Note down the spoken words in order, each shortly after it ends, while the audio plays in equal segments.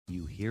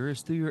hear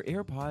us through your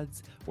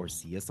AirPods or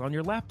see us on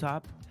your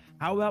laptop,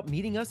 how about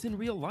meeting us in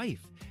real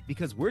life?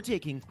 Because we're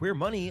taking Queer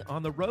Money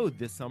on the road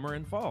this summer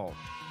and fall.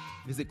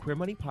 Visit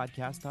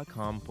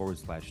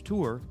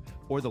queermoneypodcast.com/tour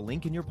or the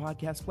link in your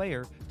podcast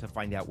player to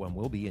find out when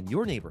we'll be in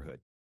your neighborhood.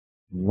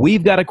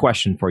 We've got a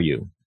question for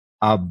you.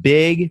 A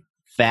big,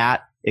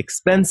 fat,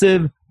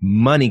 expensive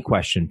money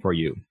question for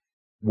you.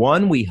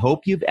 One we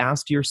hope you've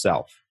asked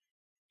yourself.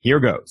 Here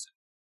goes.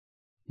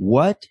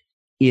 What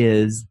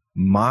is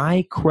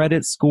my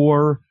credit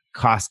score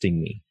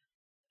costing me?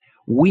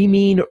 We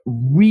mean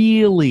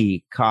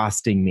really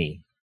costing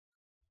me.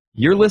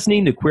 You're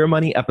listening to Queer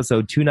Money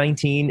episode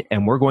 219,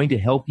 and we're going to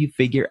help you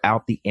figure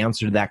out the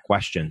answer to that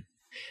question.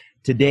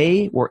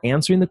 Today, we're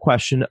answering the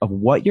question of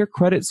what your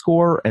credit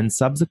score and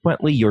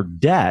subsequently your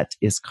debt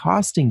is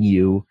costing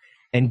you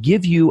and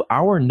give you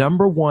our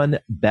number one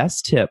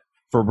best tip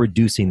for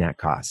reducing that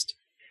cost.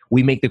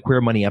 We make the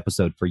Queer Money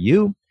episode for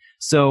you,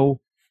 so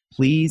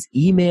please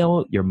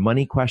email your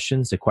money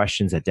questions to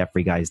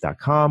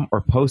questions@debtfreeguys.com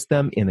or post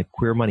them in the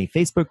Queer Money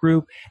Facebook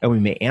group, and we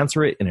may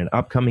answer it in an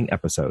upcoming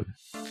episode.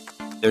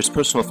 There's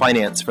personal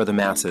finance for the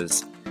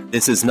masses.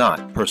 This is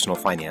not personal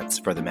finance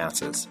for the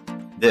masses.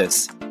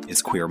 This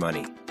is Queer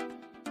Money.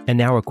 And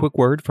now a quick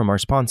word from our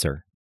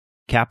sponsor.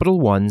 Capital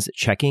One's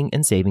checking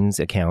and savings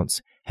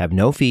accounts have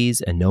no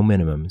fees and no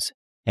minimums.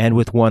 And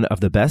with one of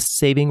the best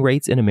saving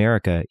rates in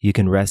America, you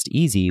can rest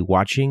easy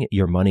watching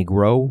your money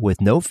grow with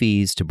no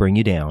fees to bring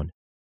you down.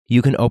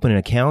 You can open an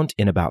account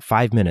in about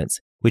 5 minutes,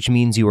 which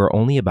means you are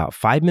only about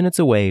 5 minutes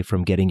away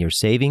from getting your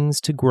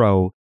savings to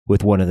grow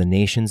with one of the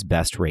nation's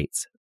best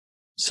rates.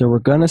 So we're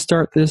going to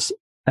start this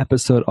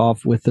episode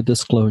off with a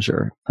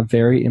disclosure, a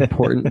very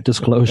important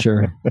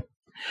disclosure.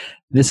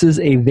 This is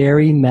a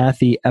very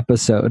mathy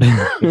episode.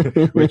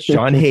 Which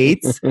John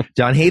hates.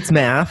 John hates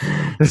math.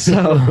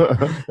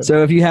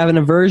 So if you have an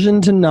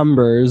aversion to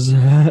numbers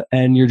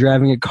and you're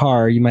driving a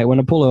car, you might want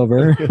to pull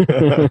over.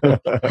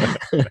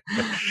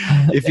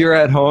 If you're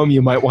at home,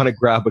 you might want to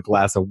grab a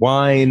glass of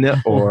wine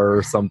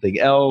or something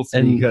else,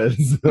 and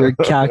because your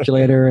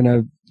calculator and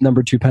a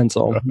number 2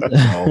 pencil.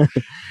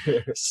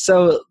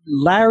 So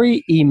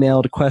Larry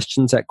emailed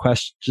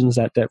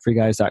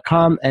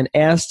questions@debtfreeguys.com and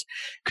asked,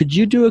 could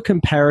you do a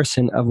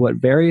comparison of what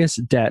various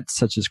debts,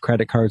 such as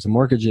credit cards and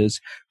mortgages,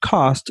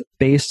 cost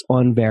based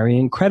on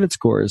varying credit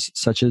scores,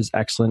 such as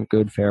excellent,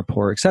 good, fair,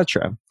 poor,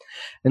 etc.?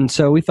 And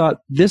so we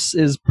thought this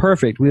is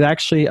perfect. We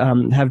actually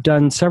have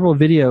done several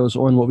videos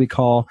on what we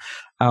call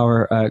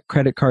our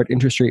credit card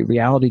interest rate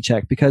reality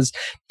check, because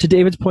to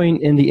David's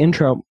point in the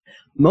intro,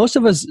 most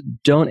of us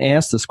don't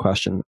ask this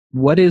question.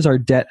 What is our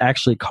debt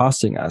actually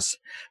costing us?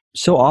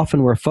 So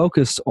often we're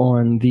focused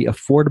on the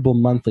affordable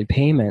monthly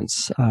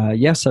payments.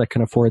 Yes, I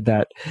can afford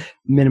that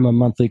minimum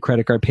monthly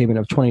credit card payment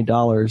of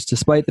 $20,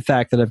 despite the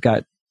fact that I've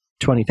got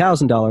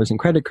 $20,000 in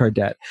credit card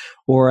debt,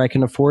 or I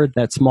can afford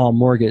that small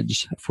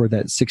mortgage for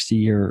that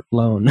 60-year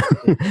loan.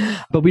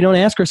 But we don't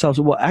ask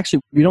ourselves, well,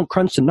 actually, we don't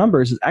crunch the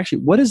numbers. It's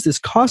actually, what is this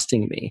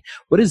costing me?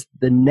 What is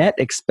the net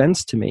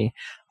expense to me?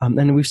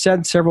 And we've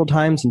said several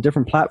times in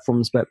different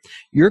platforms, but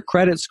your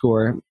credit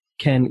score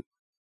can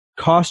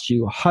cost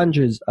you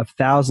hundreds of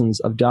thousands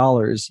of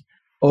dollars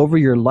over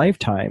your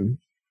lifetime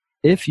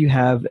if you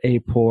have a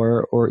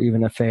poor or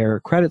even a fair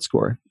credit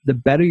score. The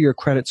better your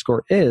credit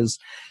score is,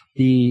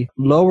 the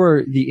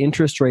lower the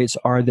interest rates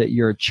are that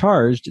you're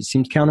charged. It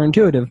seems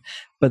counterintuitive,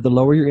 but the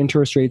lower your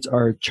interest rates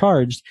are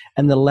charged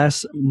and the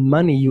less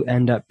money you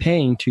end up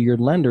paying to your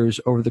lenders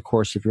over the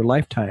course of your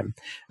lifetime.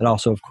 And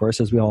also, of course,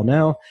 as we all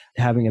know,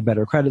 having a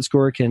better credit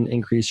score can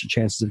increase your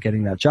chances of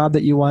getting that job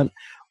that you want,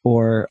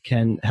 or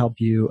can help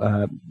you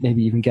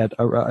maybe even get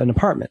an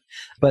apartment.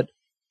 But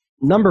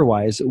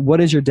number-wise, what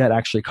is your debt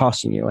actually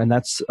costing you? And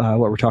that's what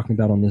we're talking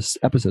about on this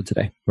episode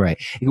today. Right.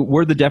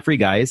 We're the Debt Free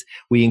Guys.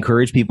 We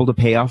encourage people to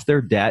pay off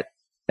their debt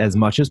as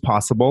much as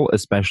possible,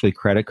 especially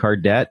credit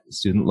card debt,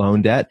 student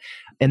loan debt.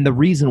 And the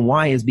reason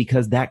why is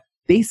because that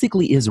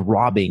basically is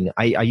robbing.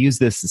 I use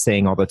this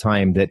saying all the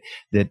time that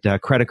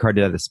credit card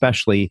debt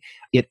especially,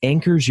 it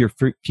anchors your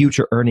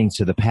future earnings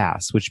to the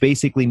past, which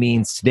basically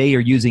means today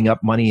you're using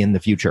up money in the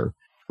future.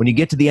 When you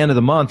get to the end of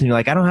the month and you're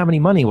like, I don't have any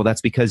money. Well,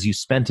 that's because you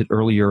spent it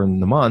earlier in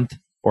the month,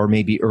 or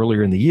maybe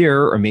earlier in the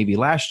year, or maybe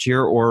last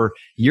year, or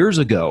years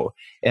ago.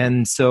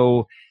 And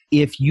so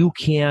if you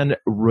can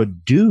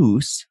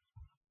reduce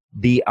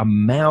the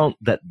amount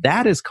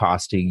that is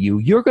costing you,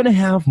 you're going to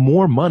have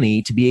more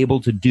money to be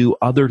able to do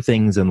other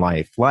things in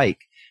life, like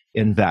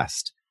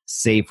invest,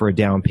 save for a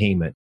down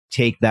payment,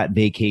 take that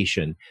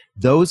vacation.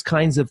 Those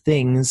kinds of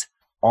things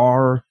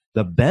are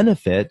the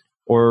benefit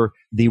or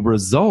the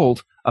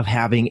result of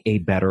having a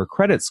better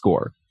credit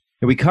score.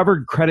 And we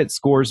covered credit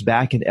scores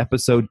back in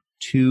episode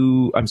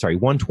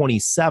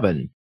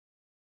 127.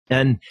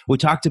 And we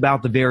talked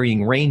about the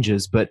varying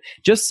ranges, but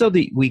just so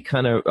that we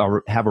kind of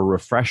have a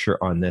refresher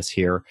on this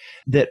here,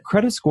 that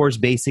credit scores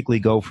basically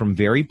go from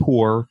very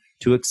poor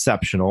to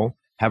exceptional,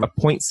 have a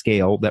point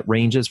scale that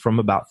ranges from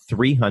about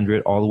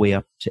 300 all the way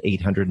up to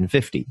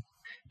 850.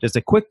 Just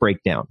a quick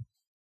breakdown.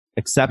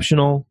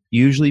 Exceptional,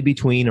 usually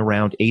between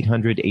around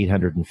 800 to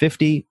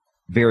 850.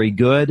 Very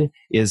good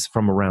is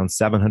from around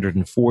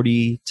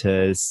 740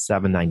 to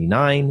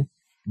 799.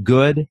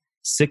 Good,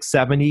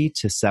 670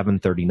 to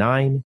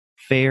 739.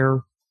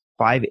 Fair,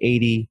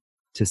 580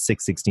 to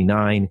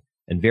 669.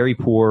 And very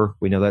poor,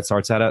 we know that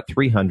starts out at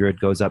 300,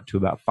 goes up to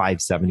about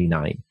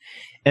 579.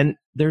 And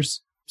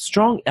there's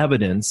strong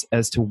evidence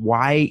as to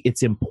why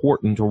it's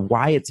important or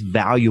why it's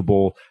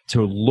valuable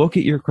to look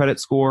at your credit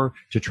score,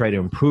 to try to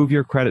improve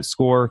your credit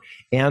score,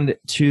 and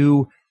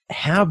to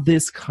have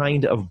this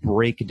kind of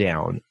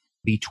breakdown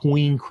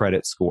between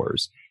credit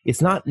scores.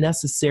 It's not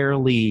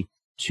necessarily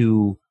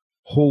to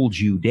hold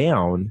you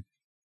down.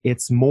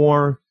 It's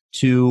more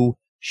to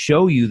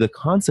show you the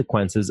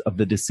consequences of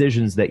the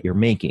decisions that you're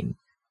making.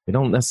 We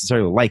don't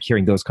necessarily like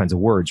hearing those kinds of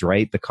words,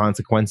 right? The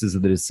consequences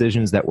of the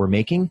decisions that we're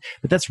making.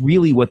 But that's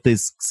really what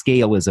this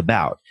scale is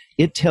about.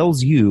 It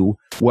tells you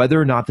whether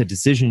or not the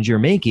decisions you're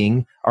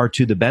making are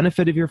to the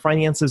benefit of your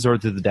finances or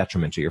to the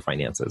detriment of your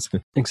finances.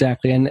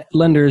 Exactly. And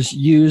lenders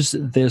use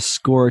this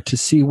score to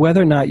see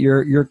whether or not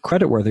you're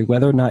creditworthy,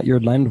 whether or not you're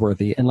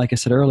lendworthy. And like I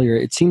said earlier,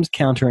 it seems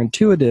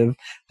counterintuitive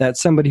that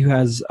somebody who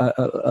has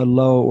a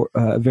low,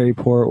 very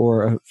poor,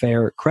 or a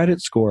fair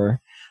credit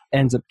score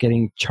ends up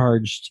getting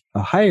charged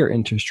a higher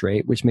interest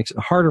rate, which makes it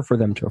harder for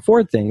them to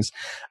afford things.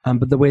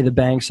 But the way the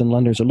banks and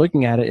lenders are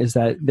looking at it is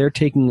that they're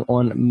taking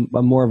on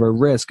more of a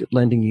risk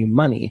lending you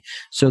money.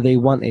 So they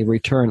want a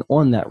return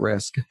on that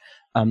risk.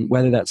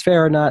 Whether that's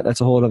fair or not,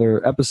 that's a whole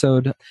other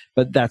episode.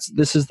 But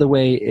this is the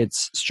way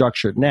it's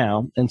structured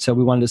now. And so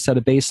we wanted to set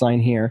a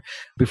baseline here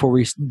before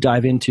we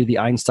dive into the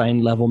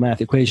Einstein level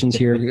math equations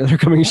here that are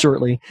coming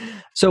shortly.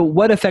 So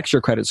what affects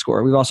your credit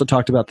score? We've also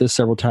talked about this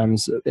several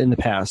times in the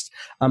past.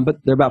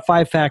 But there are about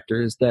 5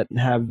 factors that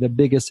have the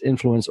biggest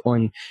influence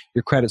on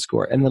your credit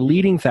score. And the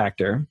leading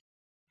factor,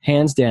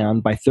 hands down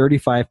by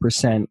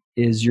 35%,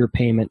 is your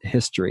payment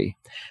history.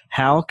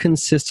 How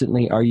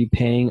consistently are you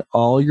paying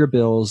all your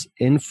bills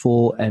in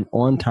full and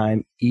on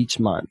time each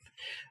month?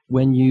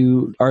 When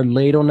you are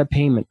late on a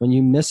payment, when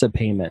you miss a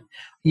payment,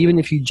 even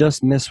if you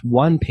just miss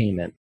one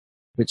payment,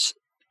 which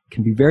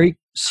can be very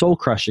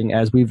soul-crushing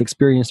as we've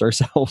experienced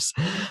ourselves,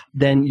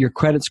 then your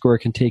credit score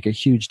can take a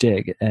huge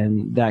dig,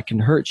 and that can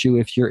hurt you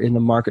if you're in the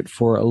market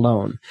for a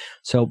loan.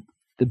 So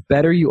the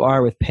better you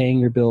are with paying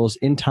your bills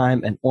in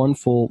time and on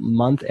full,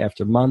 month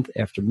after month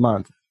after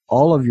month,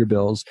 all of your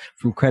bills,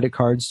 from credit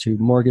cards to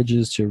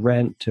mortgages to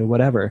rent to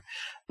whatever,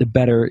 the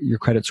better your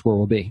credit score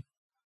will be.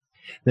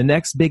 The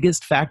next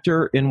biggest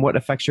factor in what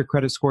affects your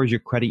credit score is your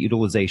credit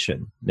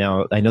utilization.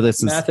 Now, I know this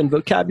is math and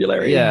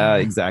vocabulary. Yeah,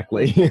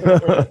 exactly.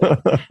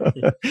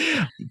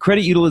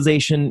 Credit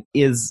utilization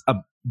is a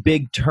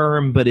big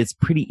term, but it's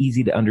pretty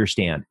easy to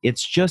understand.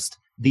 It's just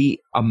the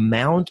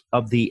amount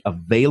of the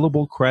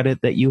available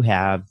credit that you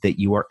have that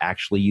you are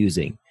actually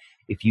using.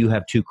 If you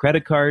have 2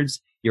 credit cards,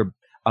 your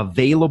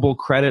available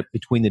credit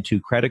between the 2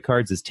 credit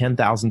cards is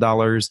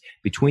 $10,000.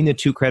 Between the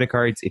 2 credit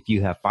cards, if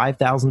you have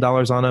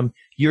 $5,000 on them,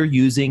 you're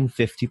using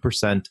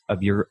 50%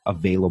 of your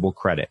available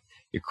credit.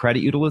 Your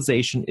credit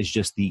utilization is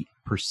just the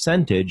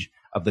percentage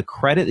of the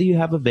credit that you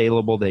have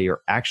available that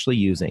you're actually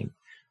using.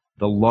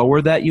 The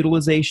lower that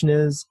utilization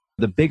is,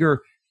 the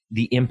bigger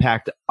the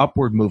impact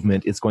upward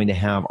movement is going to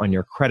have on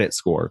your credit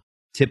score.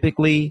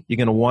 Typically, you're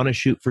going to want to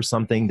shoot for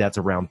something that's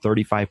around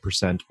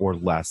 35% or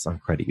less on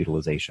credit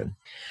utilization.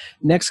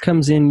 Next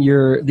comes in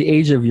the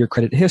age of your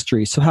credit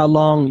history. So how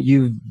long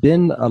you've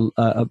been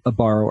a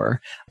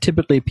borrower.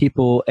 Typically,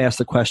 people ask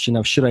the question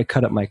of, should I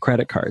cut up my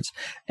credit cards?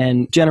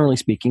 And generally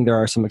speaking,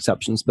 there are some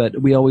exceptions,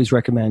 but we always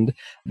recommend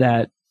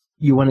that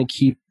you want to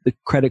keep the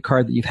credit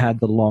card that you've had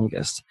the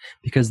longest,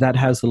 because that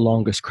has the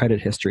longest credit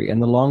history. And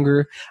the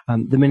longer,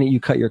 the minute you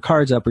cut your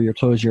cards up or you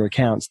close your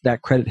accounts,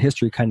 that credit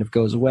history kind of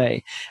goes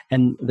away.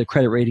 And the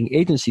credit rating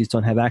agencies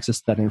don't have access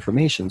to that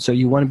information. So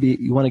you want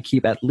to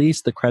keep at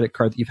least the credit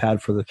card that you've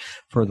had for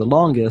the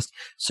longest,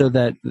 so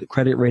that the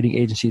credit rating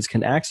agencies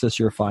can access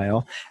your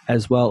file,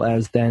 as well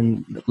as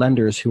then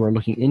lenders who are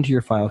looking into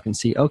your file can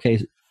see, okay,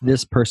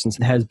 this person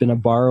has been a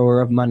borrower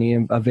of money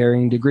of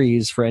varying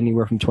degrees for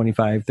anywhere from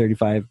 25,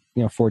 35,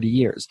 40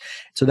 years.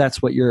 So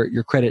that's what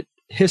your credit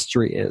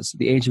history is,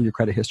 the age of your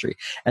credit history.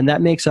 And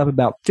that makes up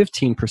about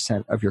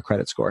 15% of your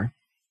credit score.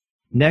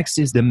 Next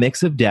is the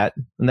mix of debt,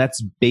 and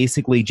that's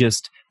basically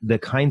just the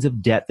kinds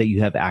of debt that you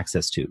have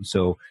access to.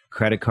 So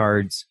credit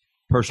cards,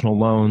 personal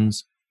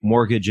loans,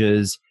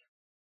 mortgages,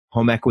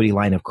 home equity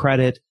line of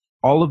credit,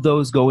 all of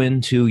those go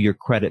into your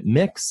credit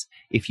mix.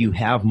 If you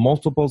have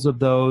multiples of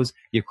those,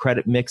 your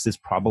credit mix is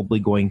probably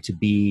going to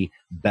be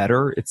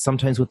better. It's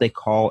sometimes what they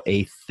call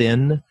a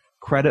thin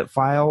credit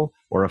file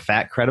or a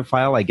fat credit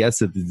file. I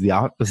guess it's the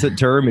opposite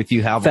term if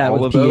you have fat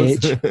all of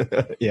those.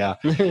 Yeah.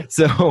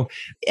 So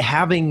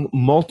having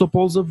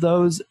multiples of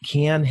those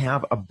can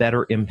have a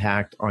better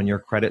impact on your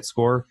credit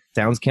score.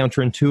 Sounds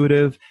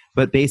counterintuitive,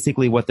 but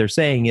basically what they're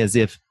saying is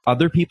if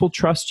other people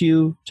trust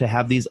you to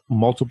have these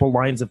multiple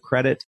lines of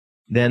credit,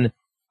 then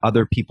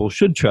other people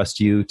should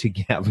trust you to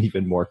have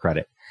even more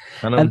credit.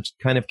 Kind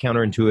of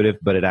counterintuitive,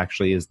 but it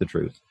actually is the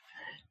truth.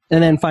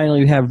 And then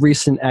finally, you have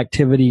recent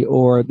activity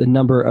or the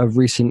number of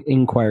recent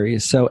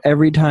inquiries. So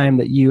every time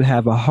that you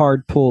have a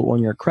hard pull on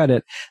your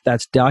credit,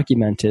 that's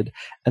documented.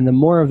 And the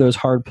more of those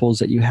hard pulls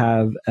that you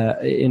have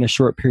in a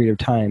short period of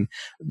time,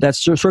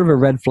 that's sort of a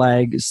red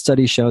flag.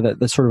 Studies show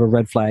that that's sort of a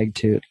red flag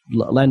to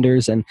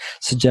lenders and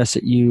suggests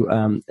that you,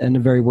 in a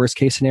very worst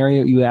case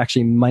scenario, you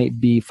actually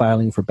might be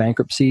filing for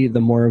bankruptcy. The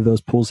more of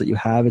those pulls that you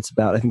have, it's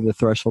about, I think the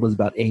threshold is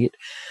about 8.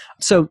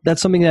 So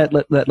that's something that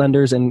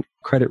lenders and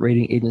credit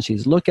rating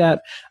agencies look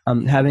at.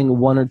 Having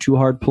 1 or 2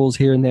 hard pulls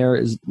here and there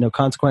is no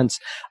consequence,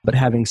 but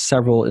having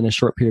several in a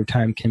short period of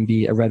time can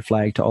be a red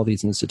flag to all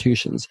these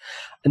institutions.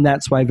 And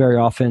that's why very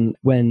often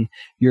when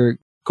you're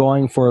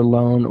going for a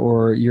loan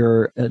or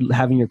you're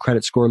having your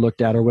credit score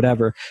looked at or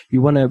whatever,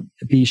 you want to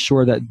be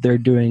sure that they're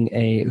doing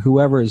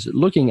whoever is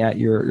looking at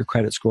your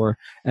credit score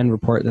and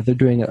report that they're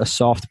doing a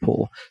soft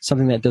pull,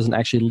 something that doesn't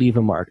actually leave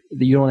a mark.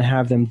 You don't want to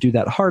have them do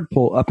that hard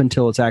pull up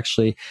until it's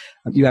actually,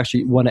 you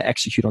actually want to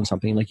execute on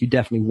something. Like you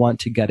definitely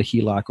want to get a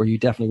HELOC or you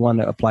definitely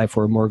want to apply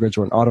for a mortgage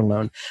or an auto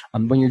loan.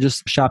 When you're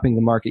just shopping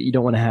the market, you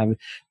don't want to have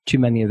too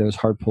many of those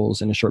hard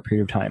pulls in a short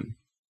period of time.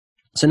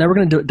 So now we're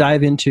going to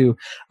dive into,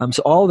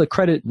 so all the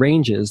credit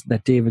ranges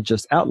that David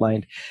just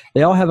outlined,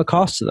 they all have a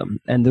cost to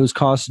them. And those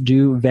costs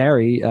do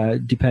vary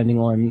depending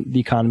on the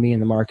economy and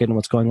the market and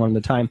what's going on at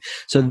the time.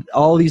 So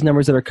all these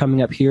numbers that are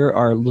coming up here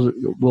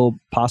will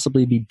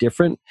possibly be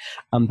different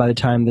by the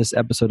time this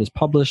episode is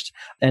published.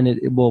 And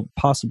it will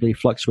possibly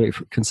fluctuate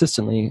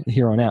consistently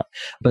here on out.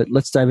 But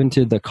let's dive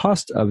into the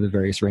cost of the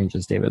various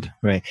ranges, David.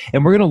 Right.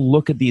 And we're going to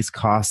look at these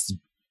costs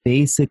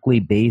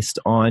basically based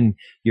on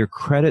your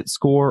credit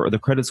score or the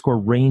credit score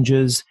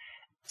ranges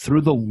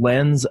through the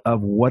lens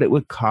of what it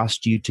would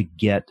cost you to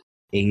get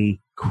a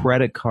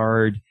credit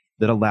card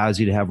that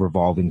allows you to have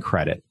revolving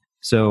credit.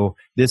 So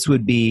this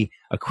would be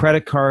a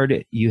credit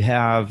card you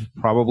have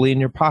probably in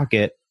your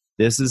pocket.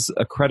 This is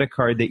a credit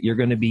card that you're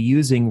going to be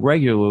using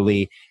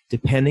regularly.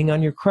 Depending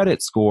on your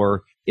credit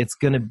score, it's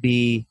going to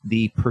be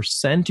the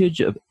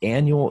percentage of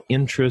annual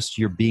interest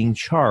you're being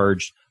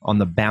charged on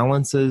the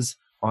balances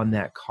on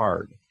that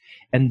card.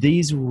 And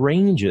these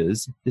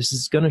ranges, this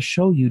is going to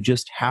show you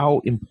just how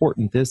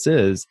important this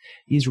is.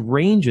 These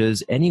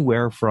ranges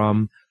anywhere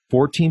from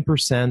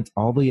 14%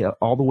 all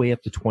the way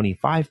up to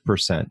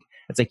 25%.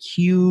 That's a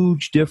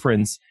huge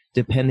difference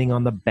depending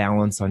on the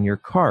balance on your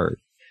card.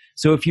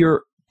 So if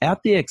you're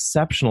at the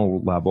exceptional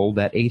level,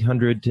 that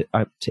 800 to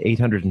up to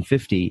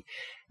 850,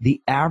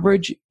 the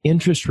average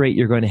interest rate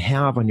you're going to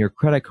have on your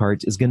credit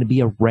cards is going to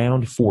be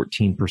around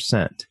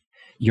 14%.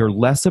 You're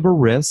less of a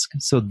risk,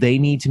 so they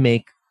need to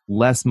make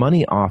less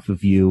money off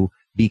of you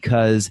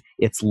because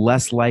it's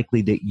less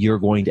likely that you're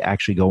going to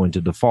actually go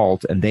into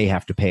default and they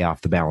have to pay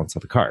off the balance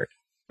of the card,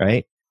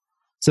 right?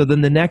 So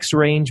then the next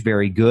range,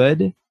 very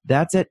good,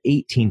 that's at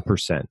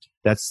 18%.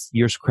 That's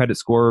your credit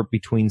score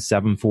between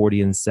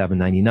 740 and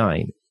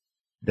 799.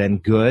 Then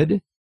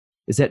good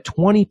is at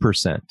 20%,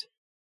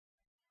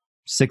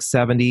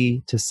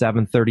 670 to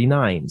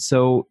 739.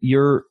 So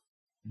you're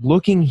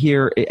looking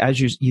here, as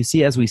you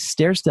see, as we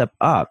stair step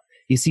up,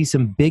 you see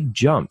some big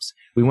jumps.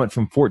 We went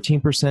from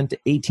 14% to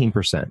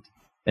 18%.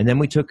 And then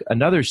we took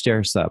another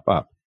stair step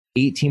up,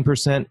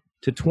 18%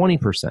 to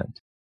 20%.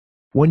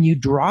 When you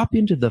drop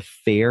into the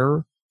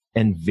fair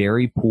and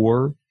very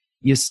poor,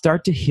 you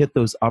start to hit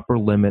those upper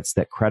limits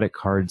that credit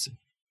cards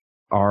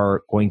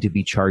are going to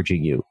be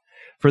charging you.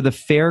 For the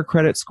fair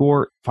credit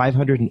score,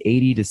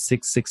 580 to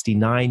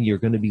 669, you're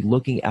going to be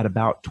looking at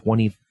about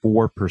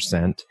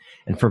 24%.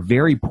 And for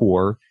very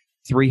poor,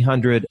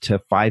 300 to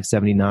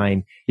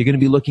 579, you're going to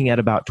be looking at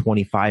about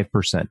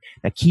 25%.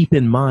 Now keep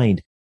in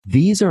mind,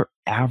 these are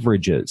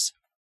averages.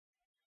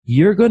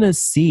 You're going to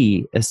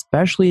see,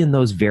 especially in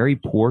those very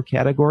poor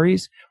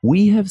categories,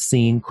 we have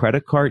seen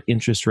credit card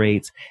interest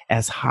rates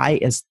as high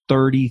as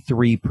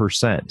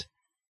 33%.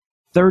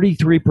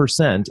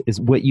 33%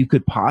 is what you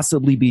could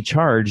possibly be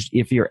charged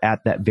if you're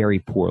at that very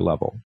poor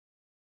level.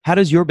 How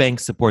does your bank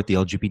support the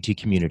LGBT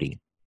community?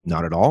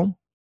 Not at all.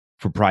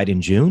 For Pride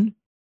in June?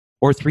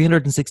 Or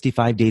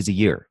 365 days a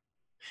year?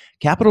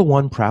 Capital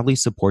One proudly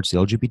supports the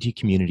LGBT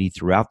community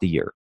throughout the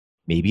year.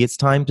 Maybe it's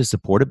time to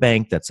support a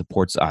bank that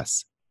supports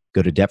us.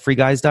 Go to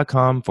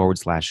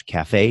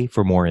debtfreeguys.com/cafe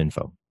for more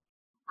info.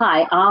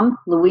 Hi, I'm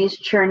Louise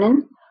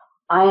Chernin.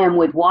 I am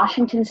with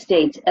Washington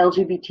State's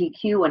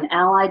LGBTQ and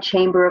Allied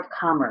Chamber of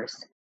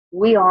Commerce.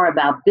 We are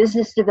about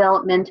business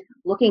development,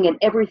 looking at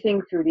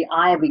everything through the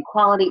eye of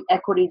equality,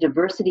 equity,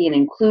 diversity, and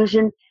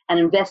inclusion, and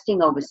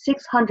investing over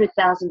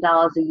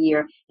 $600,000 a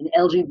year in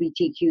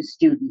LGBTQ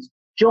students.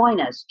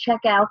 Join us.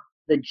 Check out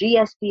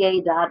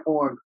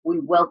thegsba.org. We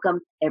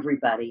welcome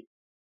everybody.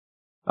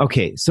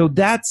 Okay, so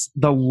that's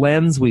the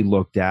lens we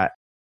looked at.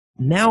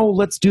 Now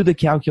let's do the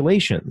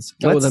calculations.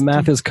 The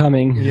math is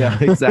coming. Yeah,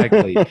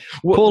 exactly.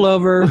 Pull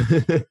over,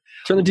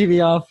 turn the TV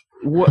off.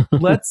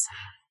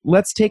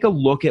 Let's take a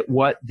look at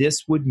what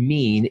this would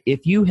mean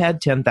if you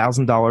had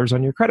 $10,000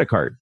 on your credit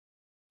card.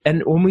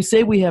 And when we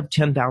say we have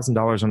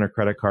 $10,000 on our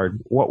credit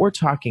card, what we're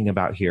talking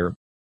about here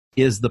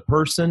is the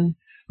person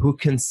who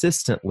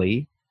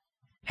consistently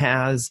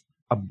has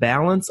a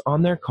balance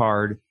on their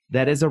card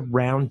that is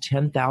around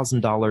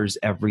 $10,000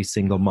 every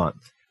single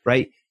month,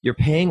 right? You're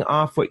paying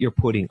off what you're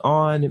putting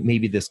on.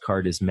 Maybe this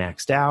card is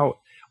maxed out,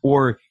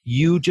 or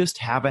you just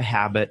have a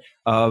habit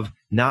of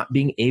not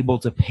being able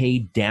to pay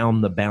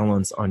down the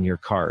balance on your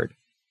card.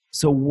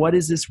 So what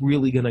is this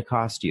really going to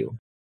cost you?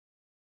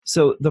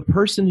 So the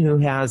person who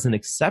has an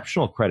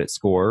exceptional credit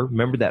score,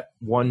 remember that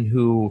one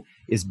who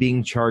is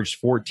being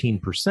charged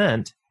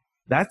 14%,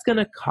 that's going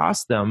to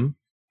cost them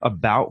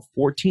about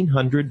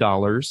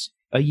 $1,400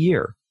 a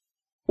year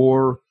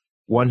or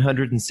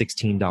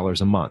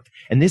 $116 a month.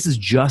 And this is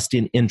just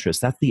in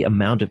interest. That's the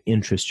amount of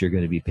interest you're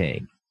going to be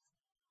paying.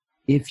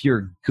 If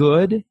you're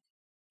good,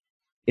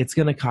 it's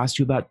going to cost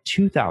you about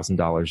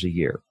 $2,000 a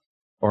year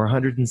or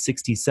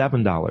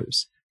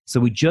 $167. So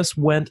we just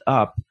went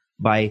up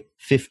by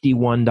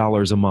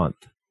 $51 a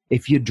month.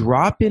 If you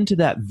drop into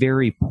that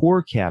very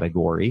poor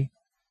category,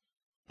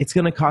 it's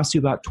going to cost you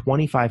about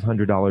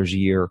 $2,500 a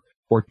year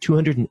or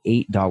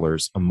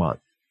 $208 a month.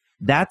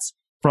 That's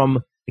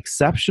from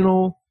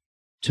exceptional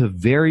to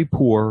very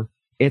poor.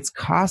 It's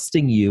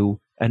costing you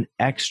an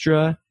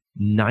extra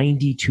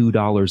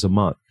 $92 a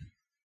month.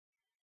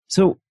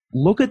 So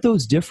look at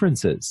those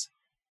differences.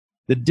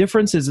 The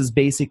differences is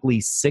basically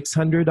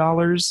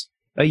 $600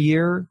 a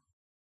year,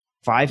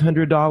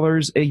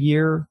 $500 a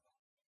year,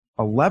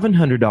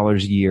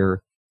 $1,100 a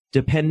year,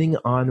 depending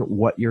on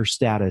what your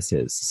status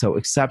is. So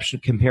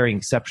comparing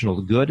exceptional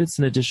to good, it's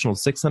an additional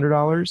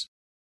 $600.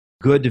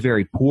 Good to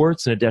very poor,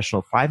 it's an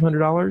additional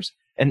 $500.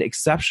 And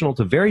exceptional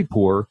to very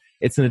poor,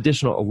 it's an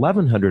additional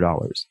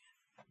 $1,100.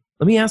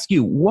 Let me ask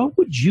you, what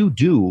would you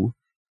do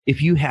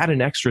if you had an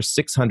extra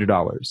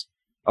 $600,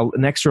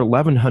 an extra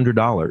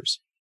 $1,100?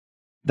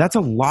 That's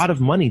a lot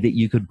of money that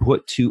you could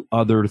put to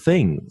other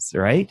things,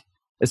 right?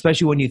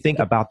 Especially when you think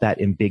about that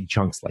in big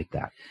chunks like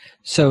that.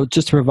 So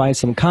just to provide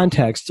some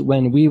context,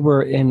 when we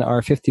were in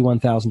our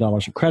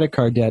 $51,000 of credit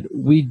card debt,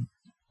 we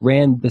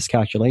ran this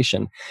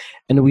calculation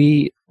and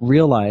we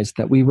realized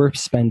that we were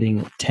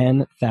spending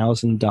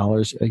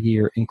 $10,000 a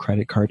year in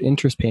credit card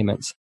interest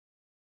payments.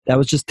 That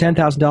was just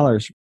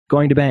 $10,000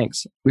 going to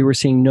banks. We were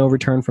seeing no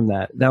return from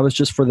that. That was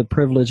just for the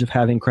privilege of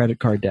having credit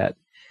card debt.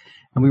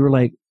 And we were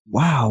like,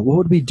 wow, what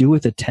would we do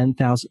with what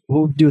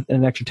would we do with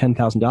an extra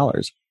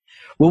 $10,000?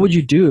 What would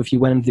you do if you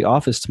went into the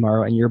office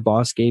tomorrow and your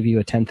boss gave you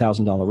a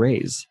 $10,000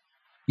 raise?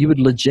 You would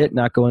legit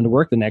not go into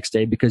work the next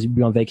day because you'd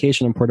be on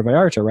vacation in Puerto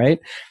Vallarta, right?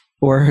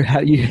 Or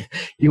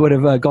you would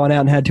have gone out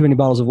and had too many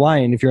bottles of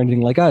wine if you're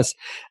anything like us.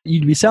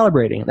 You'd be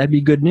celebrating. That'd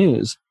be good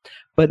news.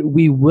 But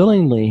we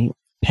willingly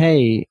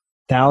pay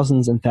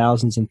thousands and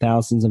thousands and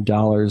thousands of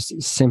dollars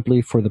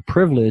simply for the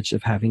privilege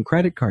of having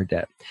credit card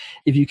debt.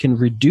 If you can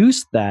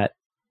reduce that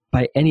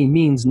by any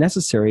means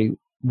necessary,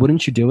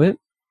 wouldn't you do it?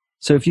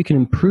 So if you can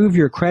improve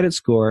your credit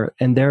score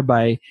and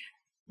thereby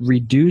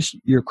reduce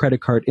your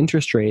credit card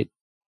interest rate,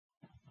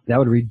 that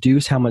would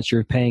reduce how much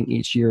you're paying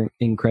each year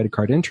in credit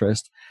card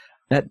interest.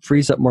 That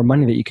frees up more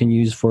money that you can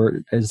use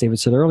for, as David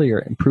said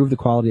earlier, improve the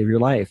quality of your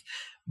life,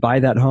 buy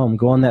that home,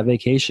 go on that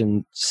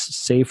vacation,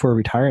 save for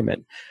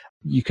retirement.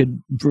 You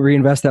could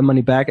reinvest that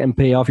money back and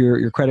pay off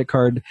your credit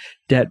card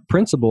debt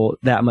principal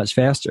that much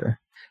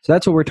faster. So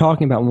that's what we're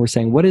talking about when we're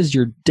saying, what is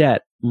your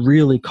debt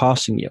really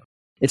costing you?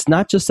 It's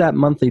not just that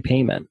monthly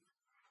payment.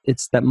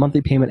 It's that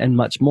monthly payment and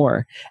much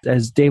more.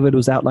 As David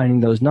was outlining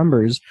those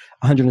numbers,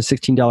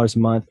 $116 a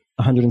month,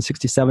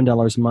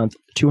 $167 a month,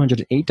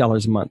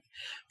 $208 a month.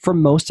 For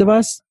most of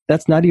us,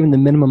 that's not even the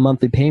minimum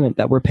monthly payment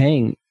that we're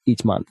paying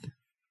each month.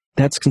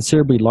 That's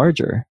considerably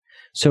larger.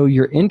 So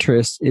your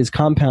interest is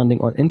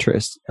compounding on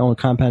interest, and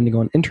compounding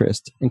on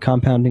interest, and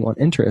compounding on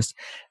interest.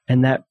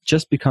 And that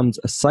just becomes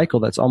a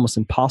cycle that's almost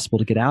impossible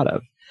to get out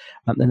of.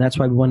 And that's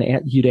why we want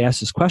you to ask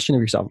this question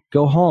of yourself.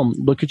 Go home,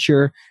 look at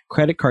your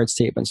credit card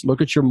statements,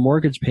 look at your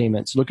mortgage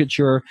payments, look at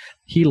your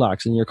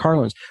HELOCs and your car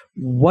loans.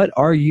 What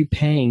are you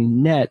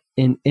paying net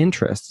in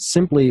interest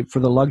simply for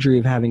the luxury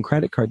of having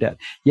credit card debt?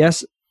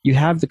 Yes, you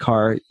have the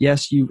car.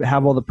 Yes, you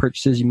have all the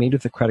purchases you made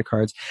with the credit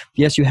cards.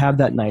 Yes, you have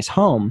that nice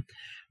home.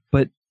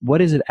 But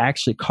what is it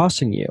actually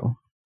costing you?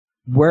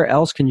 Where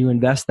else can you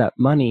invest that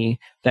money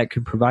that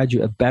could provide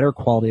you a better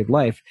quality of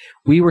life?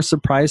 We were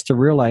surprised to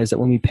realize that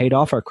when we paid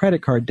off our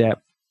credit card debt,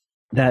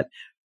 that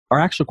our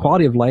actual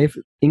quality of life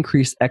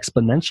increased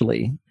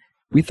exponentially.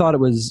 We thought it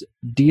was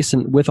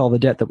decent with all the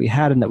debt that we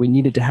had and that we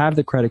needed to have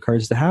the credit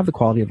cards to have the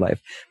quality of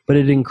life, but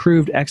it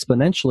improved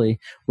exponentially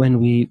when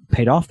we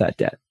paid off that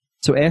debt.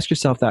 So ask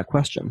yourself that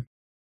question.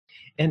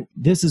 And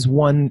this is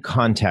one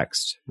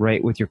context,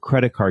 right, with your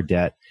credit card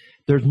debt.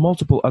 There's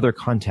multiple other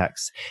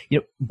contexts.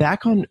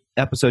 Back on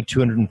episode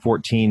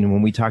 214,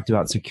 when we talked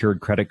about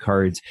secured credit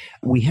cards,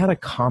 we had a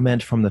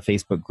comment from the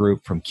Facebook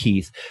group from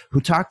Keith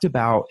who talked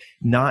about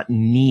not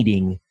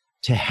needing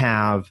to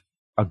have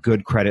a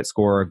good credit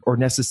score or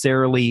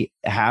necessarily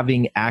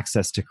having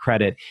access to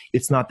credit.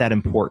 It's not that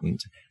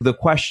important. The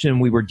question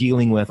we were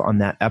dealing with on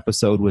that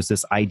episode was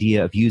this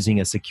idea of using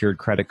a secured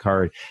credit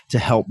card to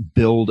help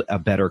build a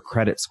better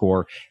credit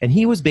score. And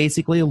he was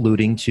basically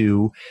alluding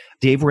to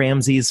Dave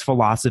Ramsey's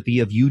philosophy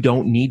of you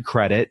don't need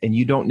credit and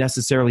you don't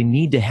necessarily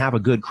need to have a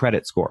good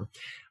credit score.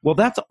 Well,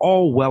 that's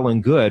all well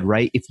and good,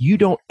 right? If you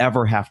don't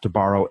ever have to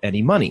borrow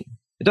any money.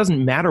 It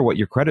doesn't matter what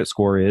your credit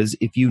score is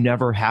if you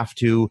never have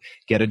to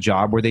get a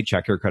job where they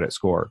check your credit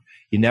score.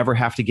 You never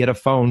have to get a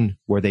phone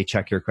where they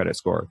check your credit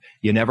score.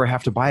 You never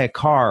have to buy a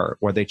car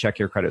where they check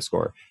your credit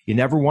score. You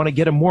never want to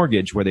get a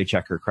mortgage where they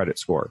check your credit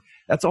score.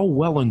 That's all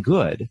well and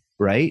good,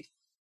 right?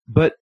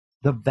 But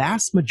the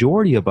vast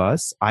majority of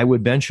us, I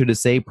would venture to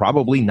say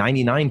probably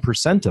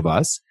 99% of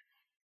us,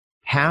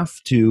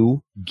 have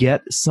to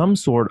get some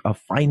sort of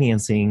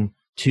financing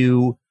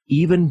to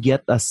even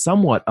get a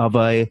somewhat of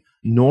a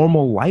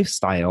normal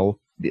lifestyle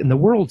in the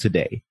world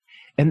today.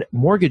 And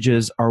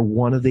mortgages are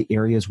one of the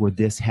areas where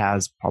this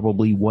has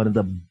probably one of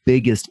the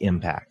biggest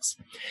impacts.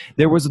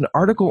 There was an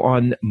article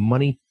on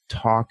Money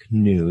Talk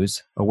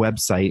News, a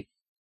website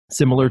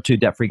similar to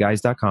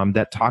debtfreeguys.com,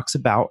 that talks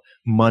about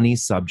money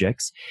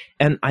subjects.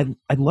 And I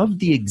love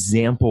the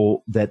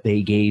example that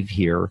they gave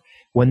here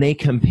when they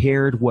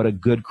compared what a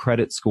good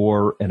credit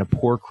score and a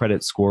poor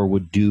credit score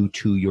would do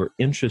to your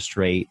interest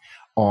rate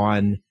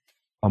on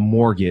a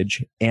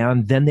mortgage,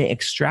 and then they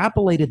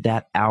extrapolated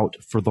that out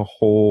for the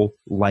whole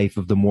life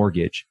of the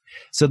mortgage.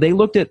 So they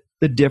looked at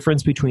the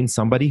difference between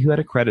somebody who had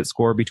a credit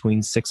score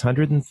between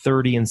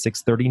 630 and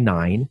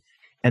 639,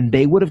 and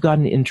they would have got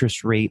an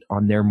interest rate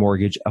on their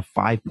mortgage of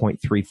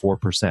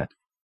 5.34%.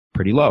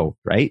 Pretty low,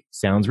 right?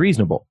 Sounds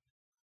reasonable.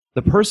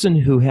 The person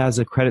who has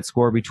a credit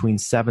score between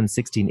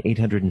 760 and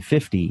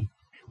 850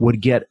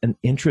 would get an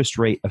interest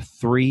rate of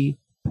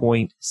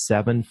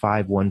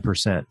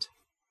 3.751%.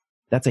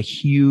 That's a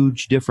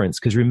huge difference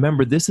because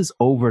remember, this is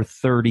over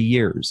 30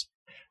 years.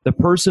 The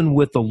person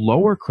with the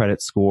lower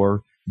credit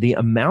score, the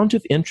amount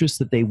of interest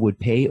that they would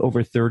pay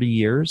over 30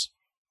 years,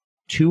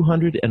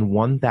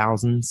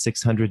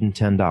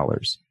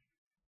 $201,610.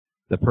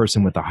 The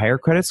person with the higher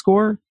credit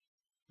score,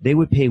 they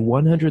would pay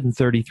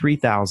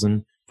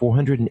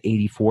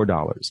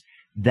 $133,484.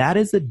 That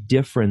is a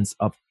difference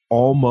of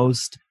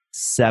almost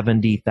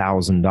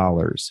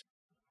 $70,000.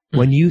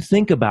 When you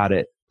think about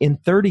it, in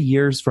 30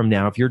 years from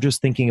now, if you're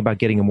just thinking about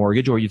getting a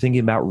mortgage or you're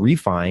thinking about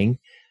refining,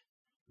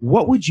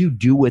 what would you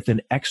do with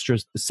an extra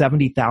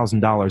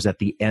 $70,000 at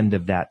the end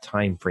of that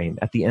time frame,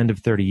 at the end of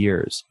 30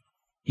 years?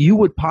 You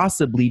would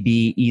possibly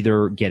be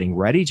either getting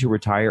ready to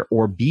retire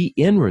or be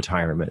in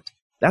retirement.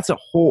 That's a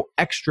whole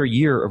extra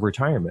year of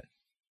retirement.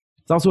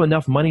 It's also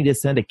enough money to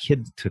send a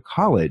kid to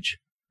college,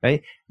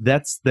 right?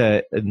 That's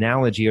the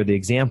analogy or the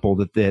example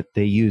that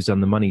they used on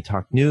the Money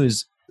Talk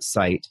News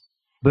site.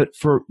 But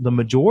for the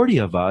majority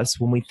of us,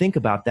 when we think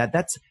about that,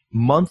 that's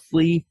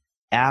monthly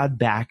add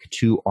back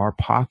to our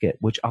pocket,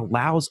 which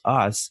allows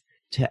us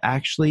to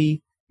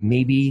actually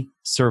maybe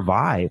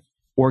survive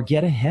or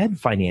get ahead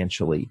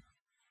financially.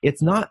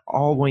 It's not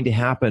all going to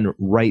happen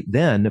right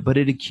then, but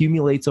it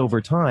accumulates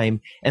over time,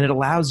 and it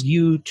allows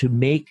you to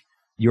make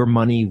your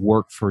money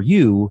work for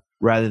you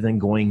rather than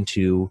going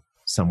to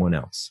someone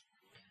else.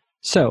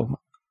 So,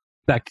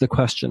 back to the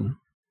question.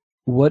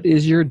 What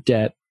is your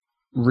debt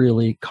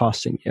really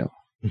costing you?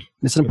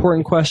 It's an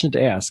important question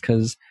to ask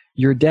because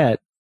your debt,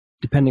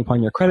 depending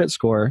upon your credit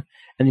score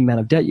and the amount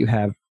of debt you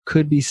have,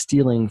 could be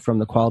stealing from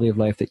the quality of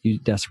life that you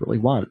desperately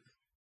want.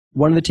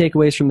 One of the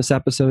takeaways from this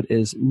episode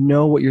is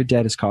know what your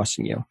debt is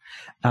costing you.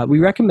 We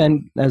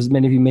recommend, as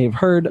many of you may have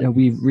heard,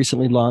 we've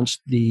recently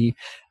launched the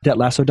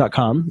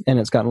debtlasso.com, and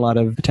it's gotten a lot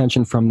of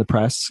attention from the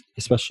press,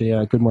 especially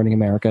Good Morning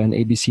America and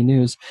ABC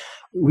News.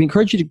 We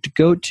encourage you to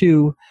go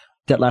to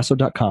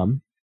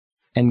debtlasso.com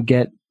and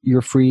get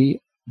your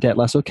free Debt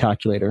Lasso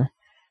calculator.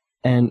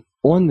 And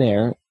on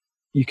there,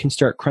 you can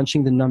start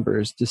crunching the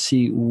numbers to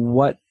see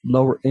what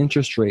lower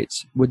interest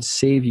rates would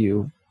save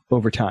you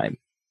over time.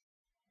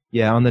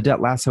 Yeah, on the Debt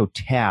Lasso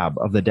tab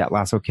of the Debt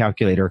Lasso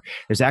calculator,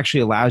 this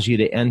actually allows you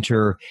to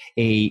enter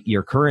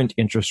your current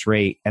interest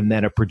rate and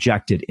then a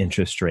projected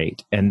interest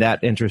rate. And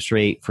that interest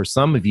rate, for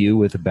some of you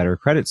with a better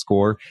credit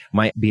score,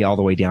 might be all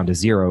the way down to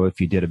zero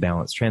if you did a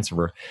balance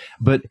transfer.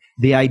 But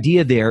the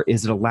idea there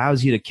is it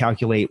allows you to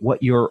calculate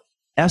what your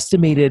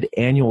estimated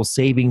annual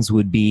savings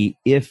would be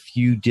if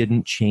you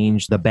didn't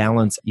change the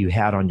balance you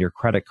had on your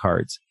credit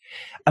cards.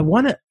 I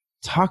want to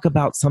talk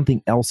about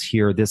something else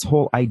here, this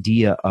whole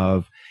idea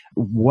of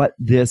what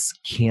this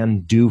can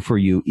do for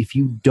you if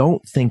you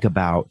don't think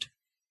about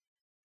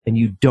and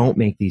you don't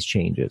make these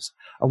changes.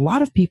 A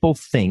lot of people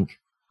think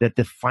that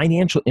the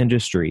financial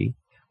industry,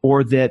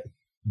 or that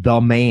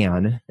the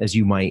man, as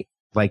you might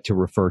like to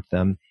refer to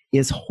them,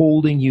 is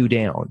holding you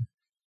down.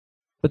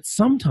 But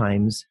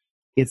sometimes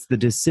it's the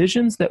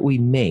decisions that we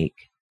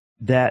make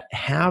that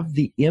have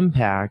the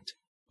impact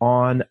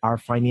on our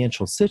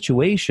financial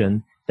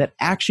situation that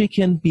actually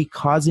can be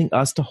causing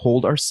us to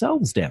hold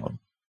ourselves down,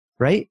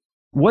 right?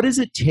 What does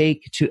it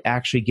take to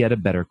actually get a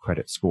better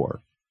credit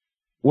score?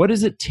 What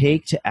does it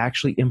take to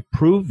actually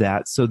improve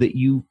that so that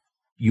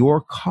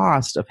your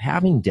cost of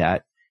having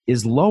debt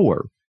is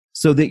lower,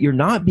 so that you're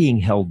not being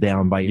held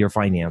down by your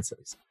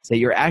finances, that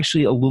you're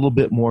actually a little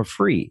bit more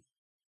free?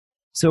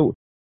 So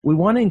we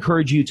want to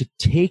encourage you to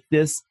take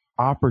this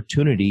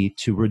opportunity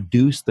to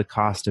reduce the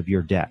cost of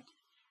your debt,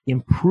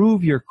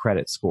 improve your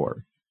credit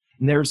score.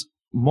 And there's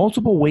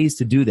multiple ways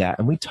to do that.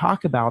 And we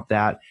talk about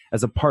that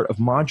as a part of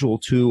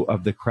Module 2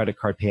 of the Credit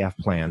Card Payoff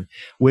Plan,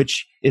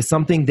 which is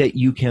something that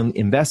you can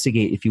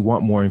investigate if you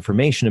want more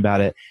information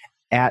about it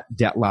at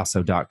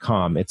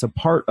debtlasso.com. It's a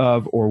part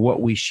of, or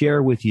what we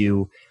share with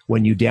you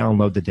when you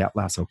download the Debt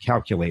Lasso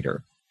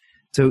calculator.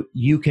 So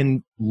you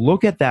can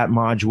look at that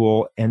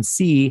module and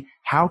see,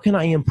 how can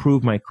I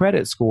improve my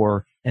credit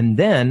score? And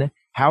then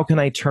how can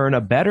I turn a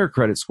better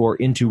credit score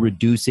into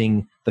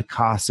reducing the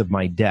cost of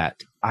my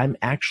debt? I'm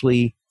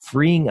actually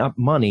freeing up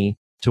money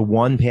to,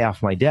 one, pay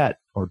off my debt,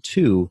 or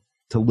two,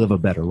 to live a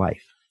better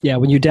life. Yeah,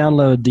 when you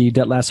download the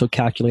Debt Lasso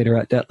calculator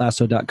at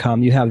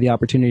debtlasso.com, you have the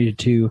opportunity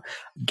to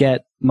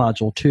get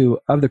Module 2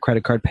 of the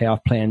Credit Card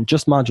Payoff Plan,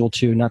 just Module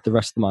 2, not the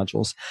rest of the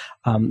modules,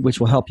 which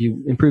will help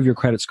you improve your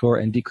credit score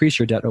and decrease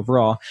your debt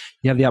overall.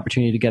 You have the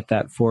opportunity to get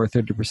that for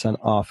 30%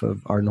 off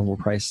of our normal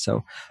price.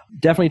 So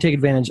definitely take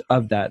advantage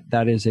of that.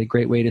 That is a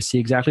great way to see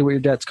exactly what your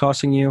debt's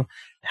costing you,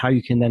 how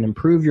you can then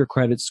improve your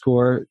credit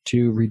score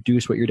to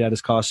reduce what your debt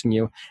is costing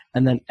you,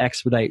 and then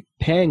expedite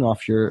paying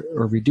off or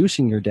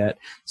reducing your debt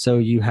so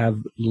you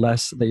have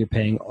less that you're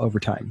paying over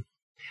time.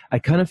 I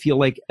kind of feel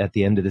like at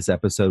the end of this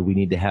episode, we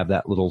need to have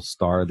that little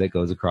star that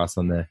goes across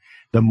on the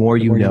more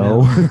you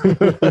know.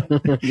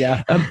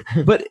 Yeah.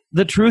 But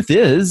the truth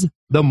is,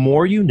 the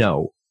more you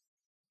know,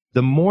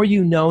 the more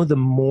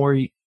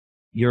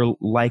you're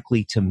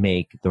likely to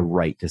make the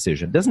right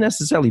decision. It doesn't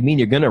necessarily mean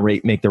you're going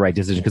to make the right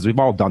decision, because we've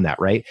all done that,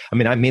 right? I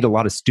mean, I've made a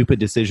lot of stupid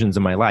decisions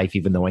in my life,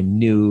 even though I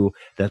knew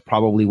that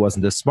probably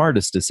wasn't the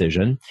smartest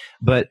decision.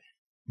 But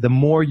the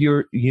more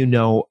you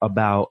know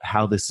about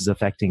how this is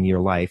affecting your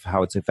life,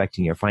 how it's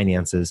affecting your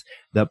finances,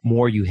 the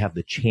more you have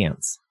the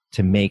chance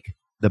to make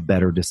the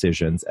better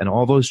decisions. And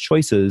all those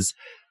choices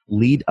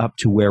lead up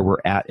to where we're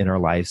at in our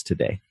lives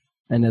today.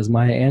 And as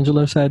Maya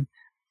Angelou said,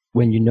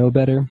 when you know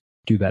better,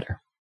 do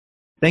better.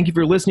 Thank you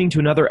for listening to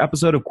another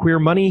episode of Queer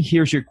Money.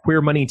 Here's your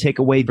Queer Money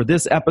takeaway for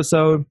this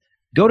episode.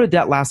 Go to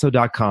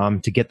debtlasso.com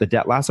to get the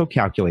Debt Lasso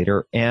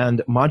calculator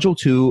and Module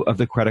 2 of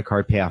the Credit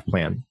Card Payoff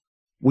Plan.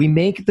 We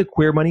make the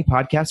Queer Money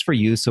podcast for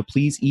you, so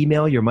please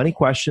email your money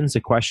questions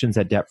to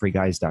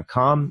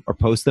questions@debtfreeguys.com or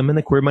post them in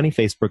the Queer Money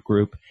Facebook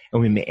group,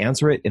 and we may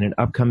answer it in an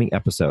upcoming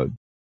episode.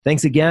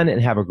 Thanks again,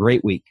 and have a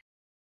great week.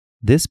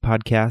 This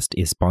podcast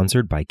is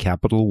sponsored by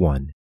Capital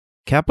One.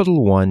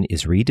 Capital One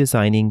is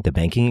redesigning the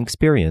banking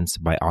experience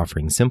by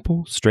offering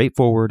simple,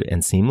 straightforward,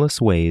 and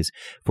seamless ways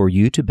for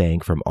you to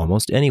bank from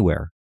almost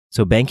anywhere,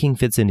 so banking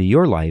fits into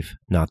your life,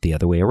 not the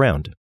other way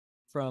around.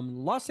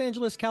 From Los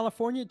Angeles,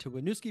 California to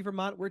Winooski,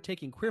 Vermont, we're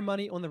taking Queer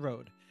Money on the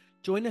road.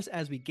 Join us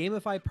as we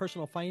gamify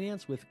personal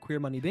finance with Queer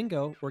Money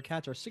Bingo, or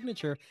catch our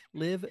signature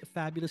Live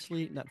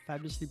Fabulously, Not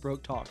Fabulously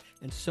Broke talk,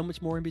 and so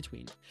much more in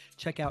between.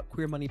 Check out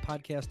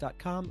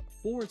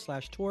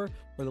queermoneypodcast.com/tour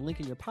or the link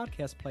in your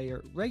podcast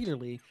player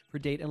regularly for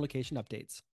date and location updates.